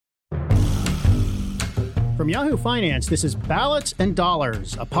From Yahoo Finance, this is Ballots and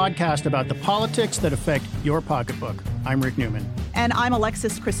Dollars, a podcast about the politics that affect your pocketbook. I'm Rick Newman. And I'm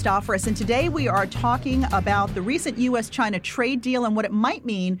Alexis Christoforous. And today we are talking about the recent U.S.-China trade deal and what it might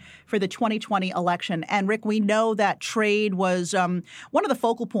mean for the 2020 election. And Rick, we know that trade was one of the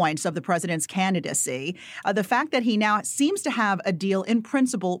focal points of the president's candidacy. The fact that he now seems to have a deal in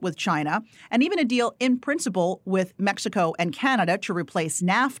principle with China and even a deal in principle with Mexico and Canada to replace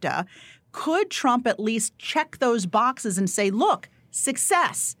NAFTA. Could Trump at least check those boxes and say, look,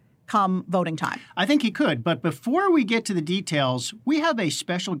 success come voting time? I think he could. But before we get to the details, we have a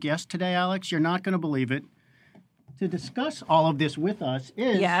special guest today, Alex. You're not going to believe it. To discuss all of this with us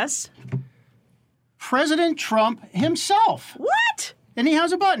is President Trump himself. What? And he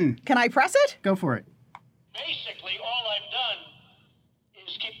has a button. Can I press it? Go for it. Basically, all I've done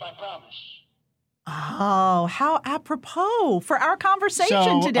is keep my promise. Oh, how apropos for our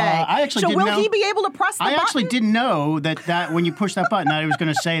conversation today. Will he be able to press the button? I actually didn't know that when you push that button, that he was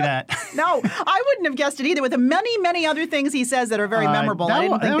going to say that. No, I wouldn't have guessed it either. With the many other things he says that are very memorable, I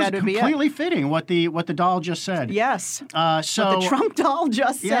didn't think that would be it. That was completely fitting what the doll just said. Yes. What the Trump doll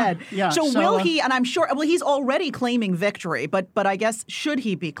just said. Yeah. So will he? And I'm sure. Well, he's already claiming victory, but I guess should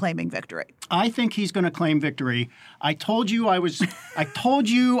he be claiming victory? I think he's going to claim victory. I told you I was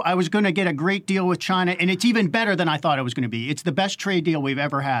going to get a great deal with China, and it's even better than I thought it was going to be. It's the best trade deal we've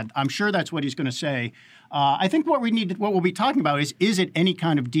ever had. I'm sure that's what he's going to say. I think what we'll be talking about is it any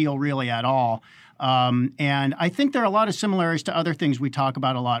kind of deal really at all? And I think there are a lot of similarities to other things we talk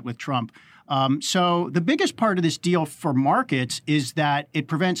about a lot with Trump. So the biggest part of this deal for markets is that it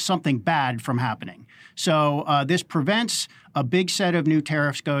prevents something bad from happening. So this prevents a big set of new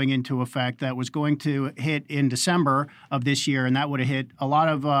tariffs going into effect that was going to hit in December of this year, and that would have hit a lot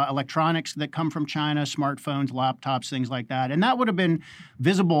of electronics that come from China, smartphones, laptops, things like that. And that would have been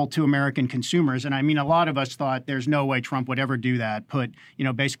visible to American consumers. And I mean, a lot of us thought there's no way Trump would ever do that,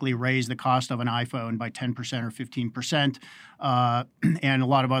 basically raise the cost of an iPhone by 10% or 15%, and a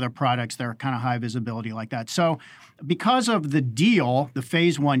lot of other products that are kind of high visibility like that. So because of the deal, the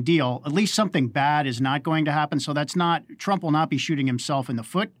phase one deal, at least something bad is not going to happen. So Trump will not be shooting himself in the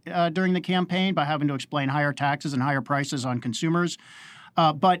foot during the campaign by having to explain higher taxes and higher prices on consumers.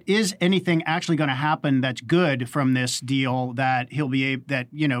 But is anything actually going to happen that's good from this deal that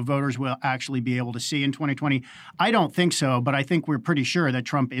voters will actually be able to see in 2020? I don't think so, but I think we're pretty sure that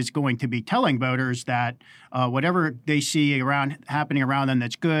Trump is going to be telling voters that whatever they see happening around them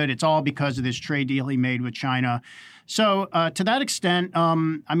that's good, it's all because of this trade deal he made with China. So to that extent,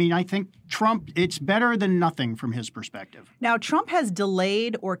 I think Trump, it's better than nothing from his perspective. Now, Trump has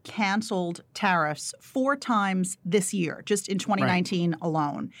delayed or canceled tariffs 4 times this year, just in 2019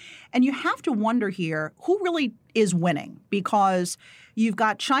 alone. And you have to wonder here, who really is winning? Because you've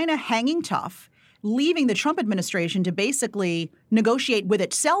got China hanging tough, leaving the Trump administration to basically negotiate with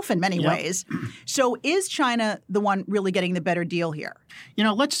itself in many ways. So is China the one really getting the better deal here?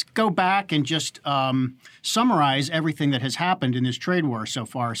 Let's go back and just summarize everything that has happened in this trade war so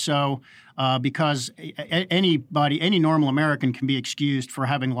far. So because any normal American can be excused for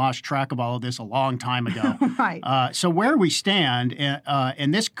having lost track of all of this a long time ago. Right. So where we stand,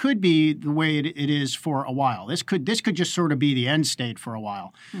 and this could be the way it is for a while. This could just sort of be the end state for a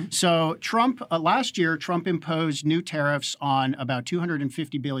while. So Trump, last year, Trump imposed new tariffs on about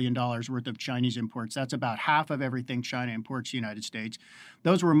 $250 billion worth of Chinese imports. That's about half of everything China imports to the United States.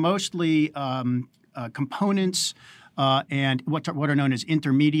 Those were mostly components and what are known as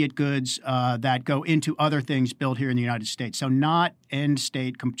intermediate goods that go into other things built here in the United States. So not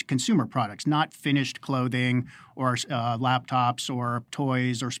end-state consumer products, not finished clothing or laptops or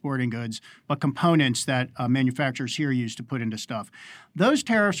toys or sporting goods, but components that manufacturers here use to put into stuff. Those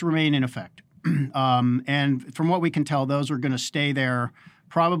tariffs remain in effect. And from what we can tell, those are going to stay there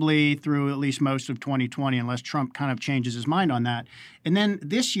probably through at least most of 2020, unless Trump kind of changes his mind on that. And then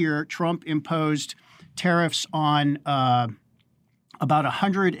this year, Trump imposed tariffs on about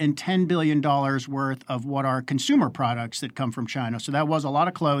 $110 billion worth of what are consumer products that come from China. So that was a lot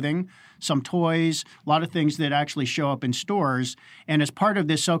of clothing, some toys, a lot of things that actually show up in stores. And as part of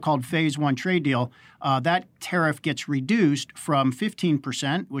this so-called phase one trade deal, that tariff gets reduced from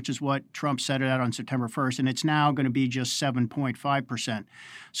 15%, which is what Trump set it at on September 1st, and it's now going to be just 7.5%.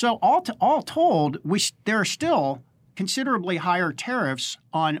 So all told, there are still considerably higher tariffs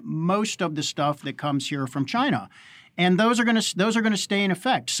on most of the stuff that comes here from China. And those are going to stay in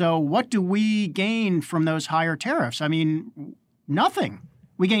effect. So what do we gain from those higher tariffs? I mean, nothing.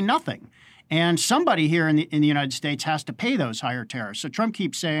 We gain nothing. And somebody here in the United States has to pay those higher tariffs. So Trump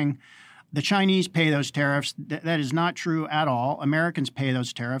keeps saying the Chinese pay those tariffs. That is not true at all. Americans pay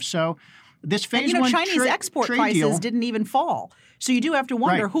those tariffs. So this phase one Chinese export trade prices deal didn't even fall. So you do have to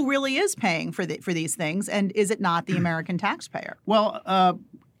wonder Right. who really is paying for these things, and is it not the American taxpayer? Well,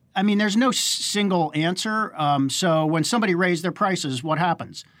 there's no single answer. So when somebody raises their prices, what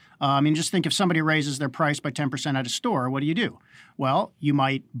happens? Just think if somebody raises their price by 10% at a store, what do? Well, you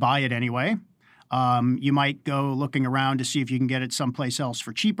might buy it anyway. You might go looking around to see if you can get it someplace else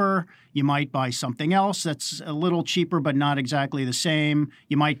for cheaper. You might buy something else that's a little cheaper but not exactly the same.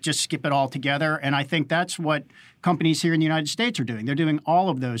 You might just skip it all together. And I think that's what companies here in the United States are doing. They're doing all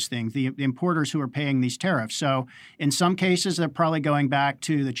of those things, the importers who are paying these tariffs. So in some cases, they're probably going back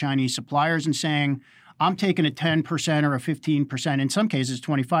to the Chinese suppliers and saying, I'm taking a 10% or a 15%. In some cases,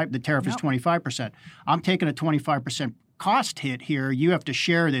 25. The tariff is 25%. I'm taking a 25% cost hit here. You have to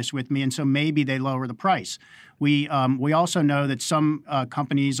share this with me, and so maybe they lower the price. We also know that some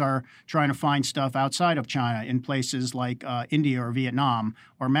companies are trying to find stuff outside of China in places like India or Vietnam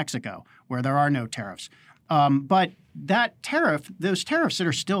or Mexico, where there are no tariffs. But those tariffs that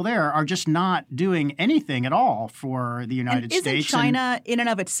are still there are just not doing anything at all for the United States. Isn't China, in and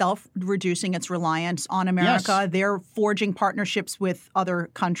of itself, reducing its reliance on America? Yes. They're forging partnerships with other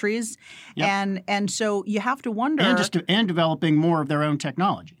countries, Yep. and so you have to wonder. And developing more of their own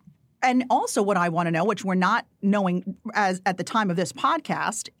technology. And also, what I want to know, which we're not knowing as at the time of this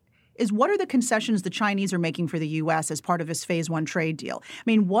podcast, is what are the concessions the Chinese are making for the U.S. as part of this phase one trade deal? I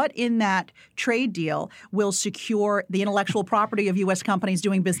mean, what in that trade deal will secure the intellectual property of U.S. companies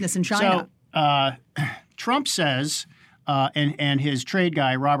doing business in China? So Trump says, and his trade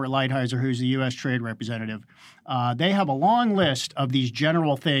guy, Robert Lighthizer, who's the U.S. trade representative, they have a long list of these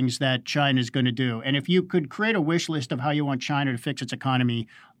general things that China is going to do. And if you could create a wish list of how you want China to fix its economy,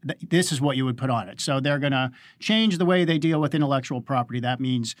 this is what you would put on it. So they're going to change the way they deal with intellectual property. That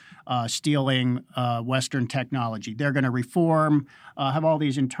means stealing Western technology. They're going to reform, have all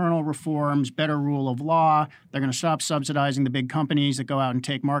these internal reforms, better rule of law. They're going to stop subsidizing the big companies that go out and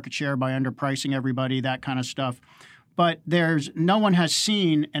take market share by underpricing everybody, that kind of stuff. But no one has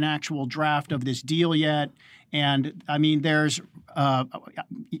seen an actual draft of this deal yet. And there's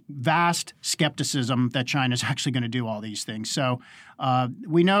vast skepticism that China's actually going to do all these things. So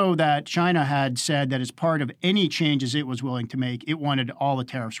we know that China had said that as part of any changes it was willing to make, it wanted all the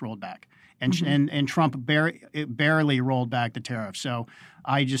tariffs rolled back. And Trump barely rolled back the tariffs. So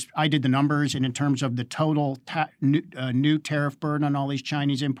I did the numbers, and in terms of the total new tariff burden on all these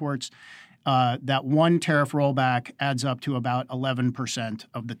Chinese imports, that one tariff rollback adds up to about 11%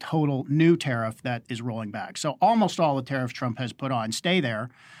 of the total new tariff that is rolling back. So almost all the tariffs Trump has put on stay there.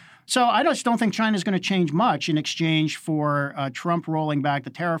 So I just don't think China's going to change much in exchange for Trump rolling back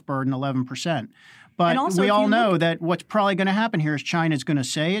the tariff burden 11%. But we all know that what's probably going to happen here is China's going to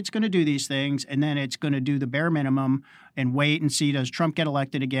say it's going to do these things, and then it's going to do the bare minimum and wait and see, does Trump get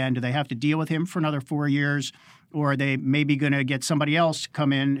elected again? Do they have to deal with him for another 4 years? Or are they maybe going to get somebody else to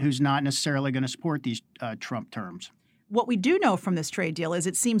come in who's not necessarily going to support these Trump terms? What we do know from this trade deal is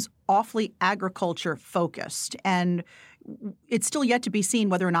it seems awfully agriculture focused. And it's still yet to be seen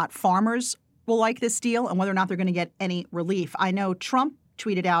whether or not farmers will like this deal and whether or not they're going to get any relief. I know Trump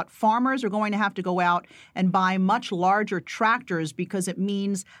tweeted out, farmers are going to have to go out and buy much larger tractors because it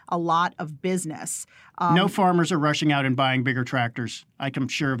means a lot of business. No farmers are rushing out and buying bigger tractors. I'm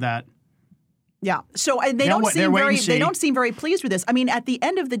sure of that. Yeah. So they don't seem very pleased with this. I mean, at the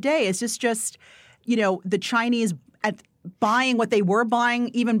end of the day, it's just the Chinese buying what they were buying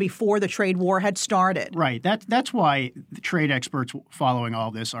even before the trade war had started. Right. That's why the trade experts following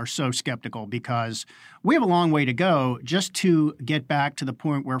all this are so skeptical, because we have a long way to go just to get back to the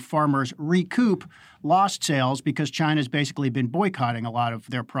point where farmers recoup lost sales, because China's basically been boycotting a lot of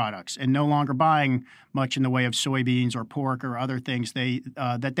their products and no longer buying much in the way of soybeans or pork or other things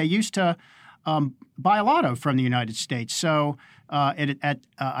that they used to buy a lot of from the United States. So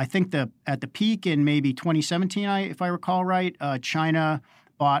I think at the peak in maybe 2017, if I recall right, China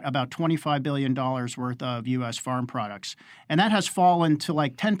bought about $25 billion worth of U.S. farm products. And that has fallen to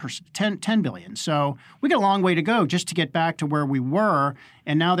like 10 billion. So we got a long way to go just to get back to where we were.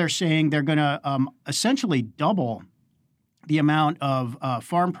 And now they're saying they're going to essentially double the amount of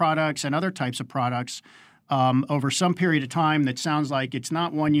farm products and other types of products over some period of time that sounds like it's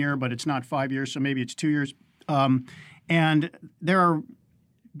not 1 year, but it's not 5 years, so maybe it's 2 years. And there are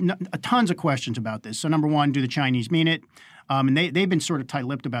tons of questions about this. So number one, do the Chinese mean it? And they've been sort of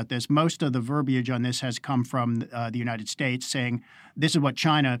tight-lipped about this. Most of the verbiage on this has come from the United States saying this is what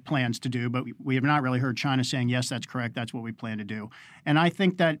China plans to do, but we have not really heard China saying, yes, that's correct, that's what we plan to do. And I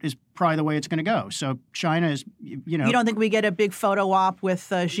think that is probably the way it's going to go. So China is, You don't think we get a big photo op with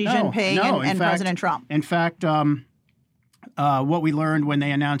Xi Jinping and President Trump? In fact, what we learned when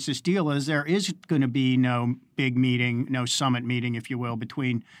they announced this deal is there is going to be no big meeting, no summit meeting, if you will,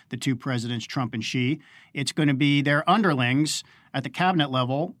 between the two presidents, Trump and Xi. It's going to be their underlings at the cabinet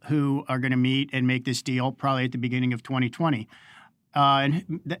level who are going to meet and make this deal probably at the beginning of 2020.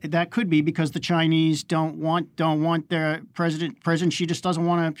 And that could be because the Chinese don't want their President Xi just doesn't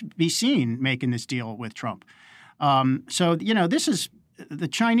want to be seen making this deal with Trump. So this is. The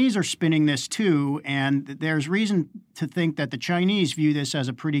Chinese are spinning this too, and there's reason to think that the Chinese view this as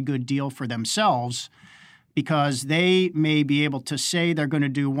a pretty good deal for themselves because they may be able to say they're going to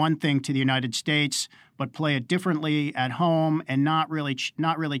do one thing to the United States but play it differently at home and not really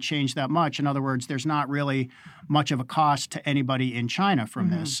change that much. In other words, there's not really much of a cost to anybody in China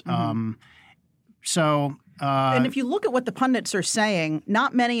from this. And if you look at what the pundits are saying,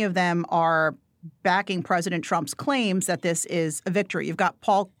 not many of them are backing President Trump's claims that this is a victory. You've got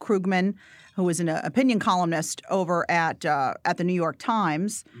Paul Krugman, who is an opinion columnist over at the New York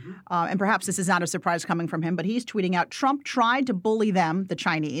Times, and perhaps this is not a surprise coming from him, but he's tweeting out, Trump tried to bully them, the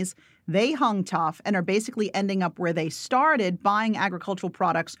Chinese. They hung tough and are basically ending up where they started, buying agricultural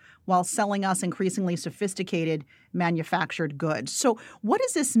products while selling us increasingly sophisticated manufactured goods. So what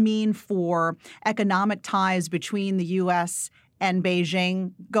does this mean for economic ties between the U.S. and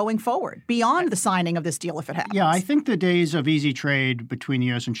Beijing going forward, beyond the signing of this deal if it happens? Yeah, I think the days of easy trade between the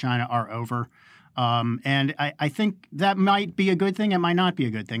U.S. and China are over. And I think that might be a good thing. It might not be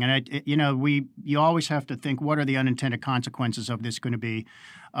a good thing. And, you always have to think, what are the unintended consequences of this going to be?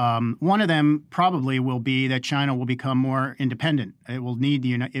 One of them probably will be that China will become more independent. It will need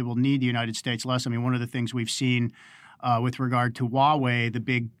the United States less. I mean, one of the things we've seen with regard to Huawei, the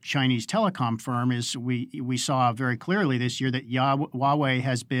big Chinese telecom firm, is we saw very clearly this year that Huawei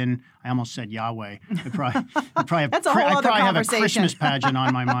has been. I almost said Yahweh. I probably That's a whole other have a conversation. Christmas pageant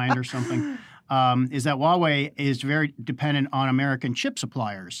on my mind or something. Is that Huawei is very dependent on American chip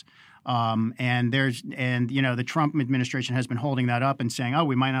suppliers. The Trump administration has been holding that up and saying, oh,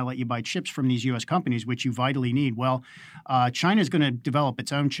 we might not let you buy chips from these U.S. companies, which you vitally need. Well, China is going to develop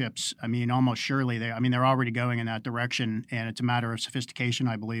its own chips. I mean, almost surely. They're already going in that direction, and it's a matter of sophistication,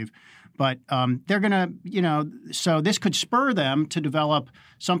 I believe. But they're going to, so this could spur them to develop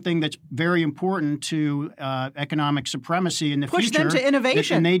something that's very important to economic supremacy in the future. Push them to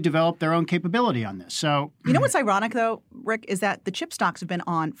innovation. And they develop their own capability on this. So, you know what's ironic, though, Rick, is that the chip stocks have been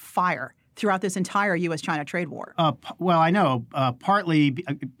on fire throughout this entire U.S.-China trade war. Well, I know, partly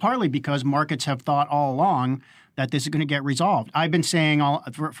because markets have thought all along that this is going to get resolved. I've been saying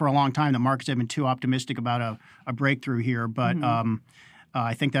for a long time that markets have been too optimistic about a breakthrough here, but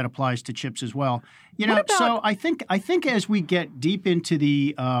I think that applies to chips as well. So I think as we get deep into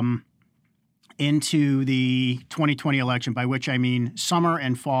the 2020 election, by which I mean summer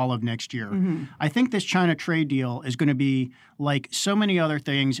and fall of next year, I think this China trade deal is going to be like so many other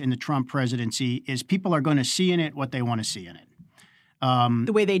things in the Trump presidency, is people are going to see in it what they want to see in it.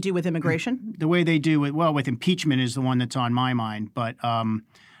 The way they do with immigration? The way they do with impeachment is the one that's on my mind. But,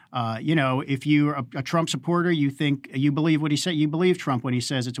 if you're a Trump supporter, you believe what he said. You believe Trump when he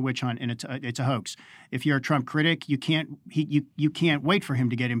says it's a witch hunt and it's a hoax. If you're a Trump critic, you can't wait for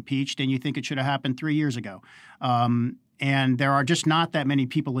him to get impeached, and you think it should have happened 3 years ago. And there are just not that many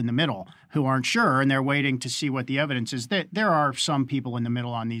people in the middle who aren't sure, and they're waiting to see what the evidence is. There are some people in the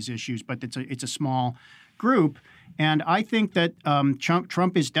middle on these issues, but it's a small group. And I think that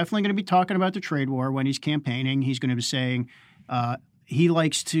Trump is definitely going to be talking about the trade war when he's campaigning. He's going to be saying he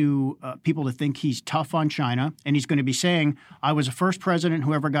likes people to think he's tough on China, and he's going to be saying, I was the first president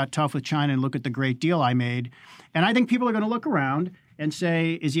who ever got tough with China, and look at the great deal I made. And I think people are going to look around and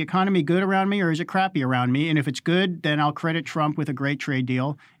say, is the economy good around me or is it crappy around me? And if it's good, then I'll credit Trump with a great trade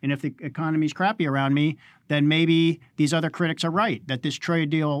deal. And if the economy's crappy around me, then maybe these other critics are right, that this trade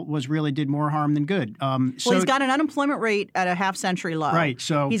deal did more harm than good. So he's got an unemployment rate at a half-century low. Right.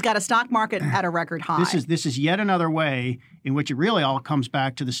 So he's got a stock market at a record high. This is yet another way in which it really all comes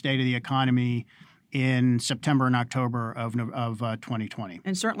back to the state of the economy in September and October of 2020.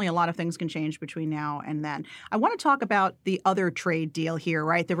 And certainly a lot of things can change between now and then. I want to talk about the other trade deal here,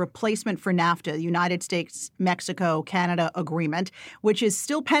 right? The replacement for NAFTA, the United States-Mexico-Canada agreement, which is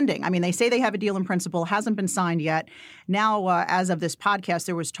still pending. I mean, they say they have a deal in principle, hasn't been signed yet. Now, as of this podcast,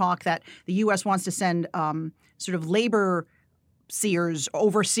 there was talk that the U.S. wants to send sort of labor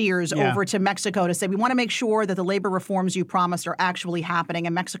overseers over to Mexico to say, we want to make sure that the labor reforms you promised are actually happening.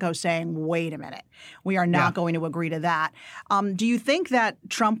 And Mexico's saying, wait a minute, we are not going to agree to that. Do you think that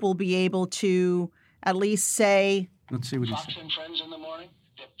Trump will be able to at least say... Let's see what he Fox said. and Friends in the morning,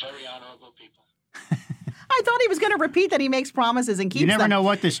 they're very honorable people. I thought he was going to repeat that he makes promises and keeps them. You never know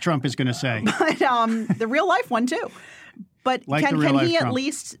what this Trump is going to say. But the real life one, too. But like can he Trump. at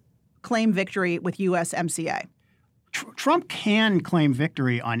least claim victory with USMCA? Trump can claim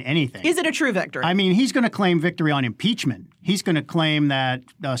victory on anything. Is it a true victory? I mean, he's going to claim victory on impeachment. He's going to claim that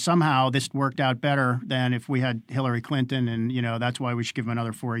somehow this worked out better than if we had Hillary Clinton, and that's why we should give him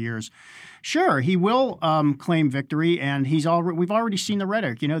another 4 years. Sure, he will claim victory, and we've already seen the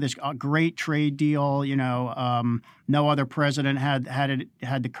rhetoric. This great trade deal. No other president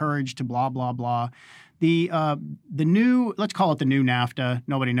had the courage to blah blah blah. The new, let's call it the new NAFTA.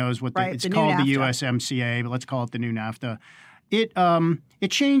 Nobody knows what it's called, the USMCA, but let's call it the new NAFTA.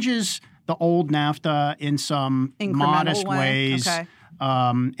 It changes the old NAFTA in some modest ways. Okay.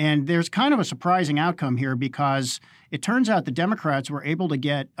 And there's kind of a surprising outcome here because it turns out the Democrats were able to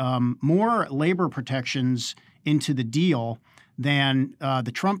get more labor protections into the deal than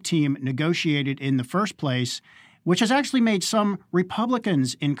the Trump team negotiated in the first place, which has actually made some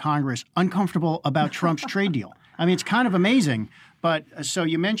Republicans in Congress uncomfortable about Trump's trade deal. I mean, it's kind of amazing. But so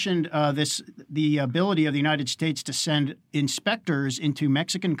you mentioned the ability of the United States to send inspectors into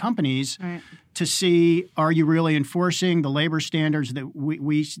Mexican companies to see, are you really enforcing the labor standards that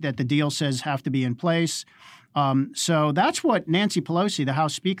that the deal says have to be in place? So that's what Nancy Pelosi, the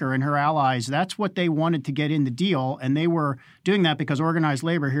House Speaker, and her allies, that's what they wanted to get in the deal. And they were doing that because organized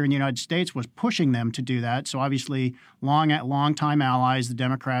labor here in the United States was pushing them to do that. So obviously, long-time allies, the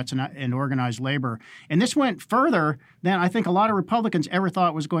Democrats and organized labor. And this went further than I think a lot of Republicans ever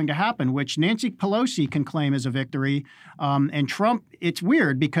thought was going to happen, which Nancy Pelosi can claim as a victory. And Trump, it's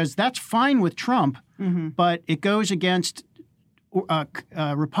weird because that's fine with Trump, but it goes against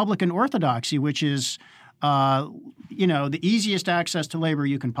Republican orthodoxy, which is the easiest access to labor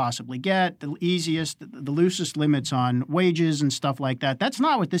you can possibly get, the loosest limits on wages and stuff like that. That's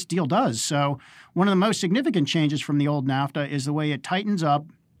not what this deal does. So one of the most significant changes from the old NAFTA is the way it tightens up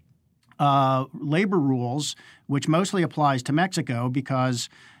labor rules, which mostly applies to Mexico because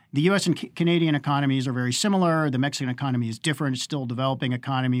the U.S. and Canadian economies are very similar. The Mexican economy is different. It's still a developing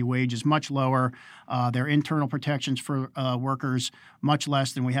economy. Wages much lower. Their internal protections for workers much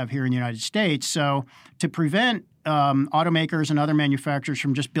less than we have here in the United States. So to prevent automakers and other manufacturers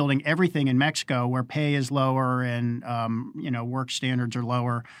from just building everything in Mexico where pay is lower and work standards are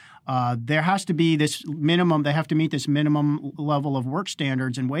lower, there has to be this minimum. They have to meet this minimum level of work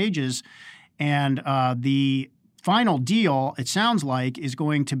standards and wages. And the final deal, it sounds like, is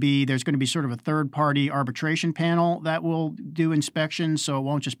going to be there's going to be sort of a third-party arbitration panel that will do inspections, so it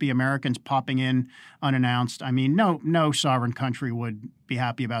won't just be Americans popping in unannounced. I mean, no sovereign country would be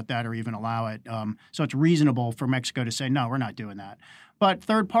happy about that or even allow it. So it's reasonable for Mexico to say, no, we're not doing that. But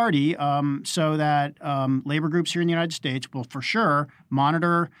third party, so that labor groups here in the United States will for sure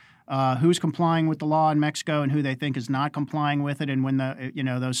monitor who's complying with the law in Mexico and who they think is not complying with it, and when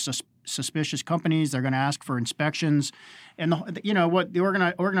those suspicious companies, they're going to ask for inspections. And what the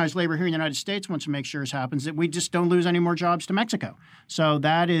organized labor here in the United States wants to make sure happens that we just don't lose any more jobs to Mexico. So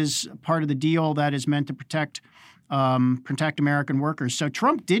that is part of the deal that is meant to protect American workers. So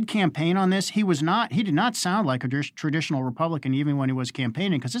Trump did campaign on this. He did not sound like a traditional Republican even when he was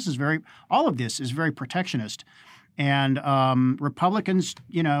campaigning, because all of this is very protectionist. And Republicans,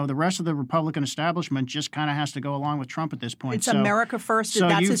 the rest of the Republican establishment just kind of has to go along with Trump at this point. It's America first. So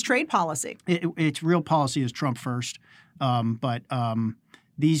that's his trade policy. Its real policy is Trump first. But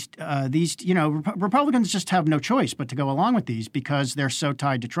these Republicans just have no choice but to go along with these because they're so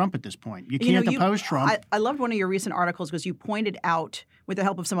tied to Trump at this point. You can't oppose Trump. I loved one of your recent articles because you pointed out, with the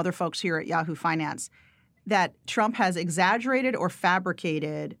help of some other folks here at Yahoo Finance, that Trump has exaggerated or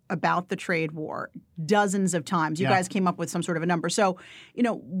fabricated about the trade war dozens of times. You guys came up with some sort of a number. So,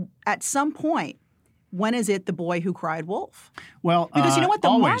 at some point, when is it the boy who cried wolf? Well, because you know what? The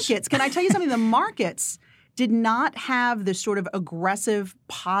always. Markets, can I tell you something? The markets did not have the sort of aggressive,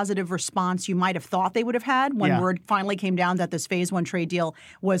 positive response you might have thought they would have had when word finally came down that this phase one trade deal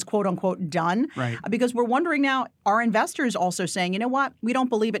was quote unquote done. Right. Because we're wondering now, are investors also saying, you know what? We don't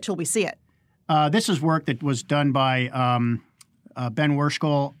believe it till we see it. This is work that was done by Ben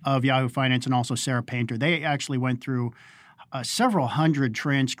Werschel of Yahoo Finance and also Sarah Painter. They actually went through several hundred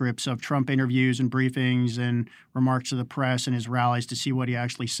transcripts of Trump interviews and briefings and remarks to the press and his rallies to see what he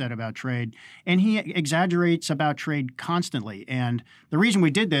actually said about trade. And he exaggerates about trade constantly. And the reason we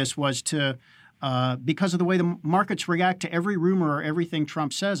did this was because of the way the markets react to every rumor or everything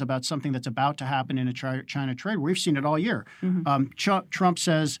Trump says about something that's about to happen in a China trade. We've seen it all year. Trump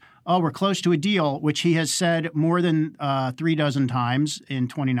says, we're close to a deal, which he has said more than 3 dozen times in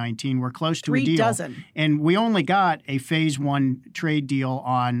 2019. We're close to a deal. 3 dozen. And we only got a phase one trade deal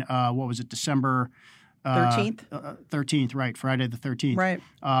on, December 13th? 13th, right, Friday the 13th.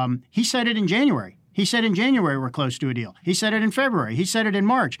 Right. He said it in January. He said in January we're close to a deal. He said it in February. He said it in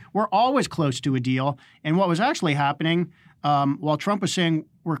March. We're always close to a deal. And what was actually happening while Trump was saying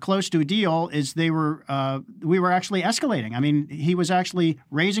we're close to a deal is we were actually escalating. I mean, he was actually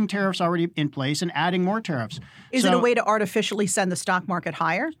raising tariffs already in place and adding more tariffs. Is it a way to artificially send the stock market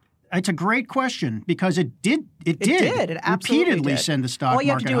higher? It's a great question because it did It absolutely repeatedly did. send the stock market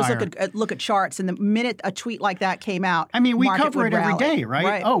higher. All you have to do is look at charts, and the minute a tweet like that came out, I mean, we market cover would it every rally. day,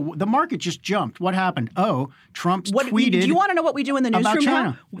 right? Oh, the market just jumped. What happened? Oh, Trump tweeted. Do you want to know what we do in the newsroom about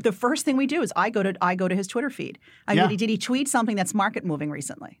China. now? The first thing we do is I go to his Twitter feed. Did he tweet something that's market moving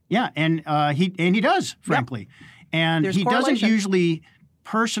recently? Yeah, and he does, frankly, and There's he doesn't correlation. usually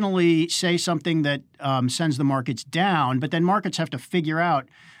personally say something that sends the markets down, but then markets have to figure out.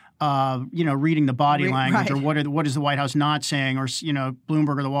 Reading the body language, or what is the White House not saying, or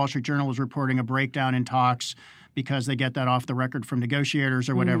Bloomberg or the Wall Street Journal is reporting a breakdown in talks because they get that off the record from negotiators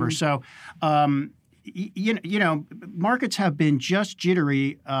or whatever. So, markets have been just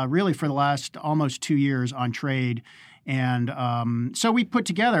jittery really for the last almost 2 years on trade. And so we put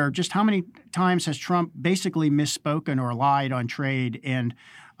together just how many times has Trump basically misspoken or lied on trade. And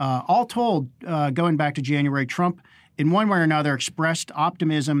all told, going back to January, Trump in one way or another expressed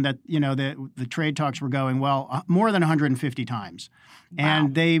optimism that the trade talks were going well more than 150 times. Wow.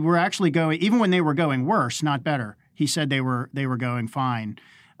 And they were actually going, even when they were going worse, not better. He said they were going fine.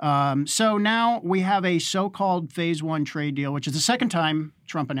 So now we have a so-called phase one trade deal, which is the second time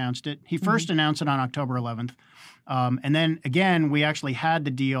Trump announced it. He first announced it on October 11th. And then again, we actually had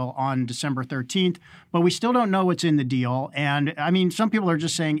the deal on December 13th, but we still don't know what's in the deal. And I mean, some people are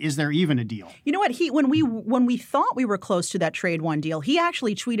just saying, is there even a deal? You know what? When we thought we were close to that trade one deal, he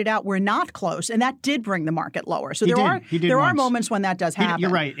actually tweeted out we're not close, and that did bring the market lower. So there are moments when that does happen. You're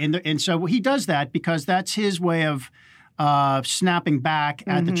right, and so he does that because that's his way of snapping back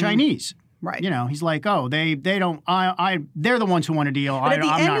at the Chinese. Right. He's like, oh, they don't. They're the ones who want a deal. But at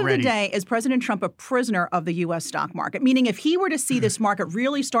the end of ready. the day, is President Trump a prisoner of the U.S. stock market? Meaning, if he were to see this market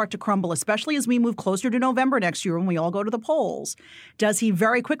really start to crumble, especially as we move closer to November next year when we all go to the polls, does he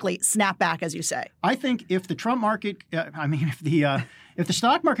very quickly snap back, as you say? I think if the Trump market, if the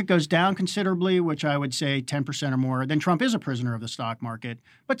stock market goes down considerably, which I would say 10% or more, then Trump is a prisoner of the stock market.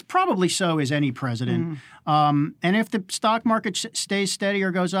 But probably so is any president. And if the stock market stays steady or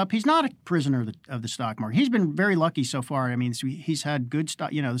goes up, he's not a prisoner of the stock market. He's been very lucky so far. I mean, he's had good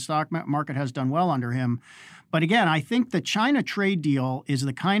stock. The stock market has done well under him. But again, I think the China trade deal is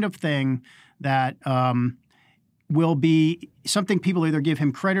the kind of thing that will be something people either give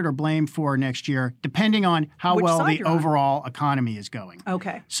him credit or blame for next year, depending on how well the overall economy is going.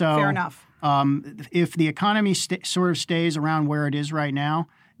 Okay, so fair enough. If the economy sort of stays around where it is right now,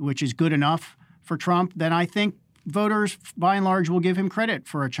 which is good enough for Trump, then I think voters, by and large, will give him credit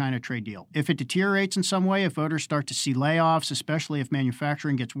for a China trade deal. If it deteriorates in some way, if voters start to see layoffs, especially if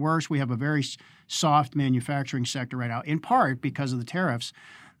manufacturing gets worse, we have a very soft manufacturing sector right now, in part because of the tariffs,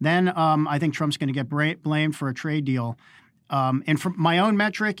 then I think Trump's going to get blamed for a trade deal. And from my own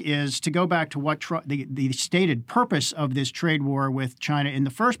metric is to go back to what the stated purpose of this trade war with China in the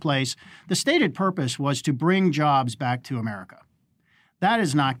first place. The stated purpose was to bring jobs back to America. That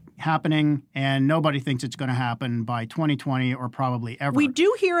is not happening, and nobody thinks it's going to happen by 2020 or probably ever. We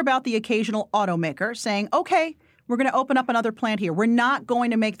do hear about the occasional automaker saying, okay, we're going to open up another plant here. We're not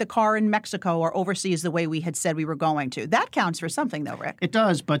going to make the car in Mexico or overseas the way we had said we were going to. That counts for something, though, Rick. It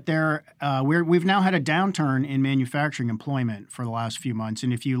does, but we've now had a downturn in manufacturing employment for the last few months.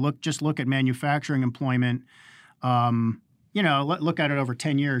 And if you look at manufacturing employment, look at it over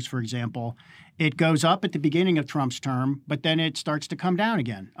 10 years, for example, it goes up at the beginning of Trump's term, but then it starts to come down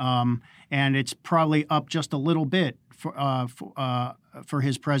again. And it's probably up just a little bit for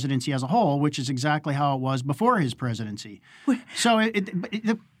his presidency as a whole, which is exactly how it was before his presidency. So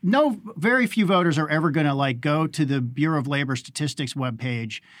very few voters are ever going to go to the Bureau of Labor Statistics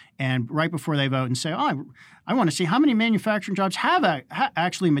webpage and right before they vote and say, oh, I want to see how many manufacturing jobs have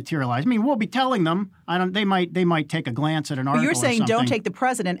actually materialized. I mean, we'll be telling them. They might take a glance at an article. But you're saying or something. Don't take the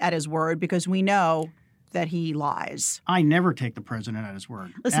president at his word because we know that he lies. I never take the president at his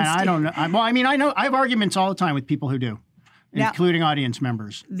word. Listen, and I don't know. I have arguments all the time with people who do. Including audience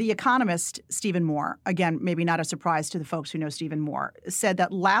members. The economist, Stephen Moore, again, maybe not a surprise to the folks who know Stephen Moore, said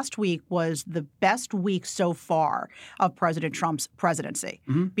that last week was the best week so far of President Trump's presidency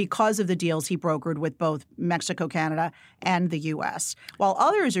because of the deals he brokered with both Mexico, Canada, and the U.S. While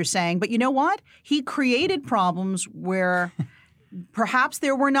others are saying, but you know what? He created problems where perhaps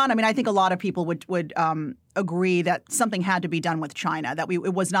there were none. I mean, I think a lot of people would agree that something had to be done with China, that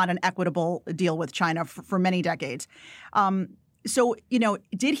it was not an equitable deal with China for many decades. So,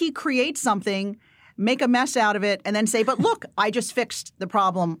 did he create something make a mess out of it, and then say, but look, I just fixed the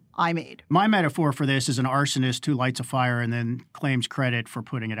problem I made. My metaphor for this is an arsonist who lights a fire and then claims credit for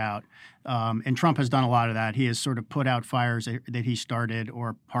putting it out. And Trump has done a lot of that. He has sort of put out fires that he started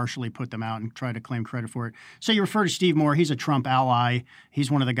or partially put them out and tried to claim credit for it. So you refer to Steve Moore. He's a Trump ally. He's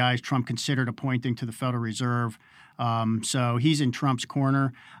one of the guys Trump considered appointing to the Federal Reserve. So he's in Trump's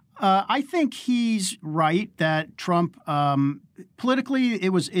corner. I think he's right that Trump, politically,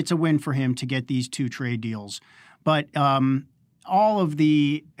 it's a win for him to get these two trade deals. But all of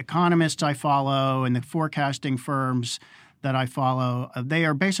the economists I follow and the forecasting firms that I follow, they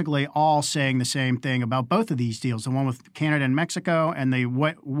are basically all saying the same thing about both of these deals, the one with Canada and Mexico and the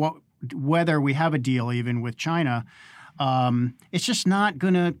whether we have a deal even with China. It's just not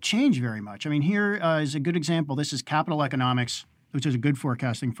going to change very much. I mean, here is a good example. This is Capital Economics, which is a good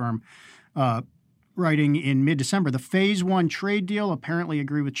forecasting firm, writing in mid-December. The Phase 1 trade deal, apparently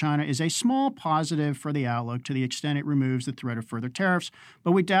agree with China, is a small positive for the outlook to the extent it removes the threat of further tariffs,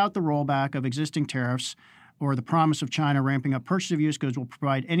 but we doubt the rollback of existing tariffs or the promise of China ramping up purchase of U.S. goods will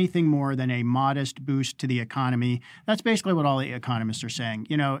provide anything more than a modest boost to the economy. That's basically what all the economists are saying.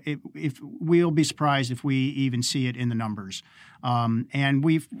 You know, if we'll be surprised if we even see it in the numbers.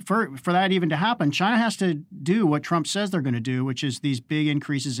 And for that even to happen, China has to do what Trump says they're going to do, which is these big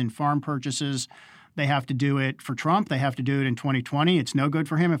increases in farm purchases. They have to do it for Trump. They have to do it in 2020. It's no good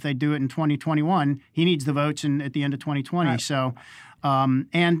for him if they do it in 2021. He needs the votes at the end of 2020. Right. So,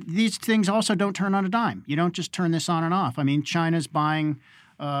 and these things also don't turn on a dime. You don't just turn this on and off. I mean, China's buying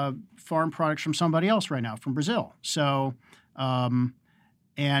farm products from somebody else right now, from Brazil. So, and,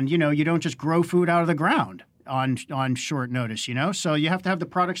 you know, you don't just grow food out of the ground on short notice, you know. So you have to have the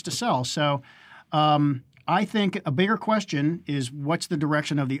products to sell. So I think a bigger question is what's the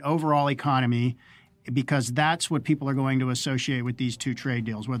direction of the overall economy, because that's what people are going to associate with these two trade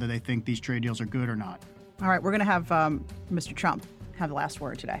deals, whether they think these trade deals are good or not. All right, we're going to have Mr. Trump have the last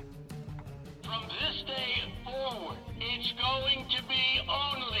word today. From this day forward, it's going to be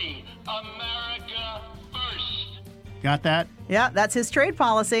only America first. Got that? Yeah, that's his trade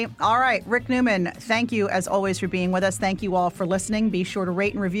policy. All right, Rick Newman, thank you as always for being with us. Thank you all for listening. Be sure to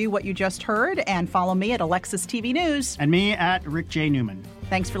rate and review what you just heard and follow me at Alexis TV News. And me at Rick J. Newman.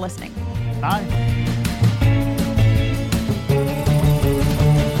 Thanks for listening. Bye.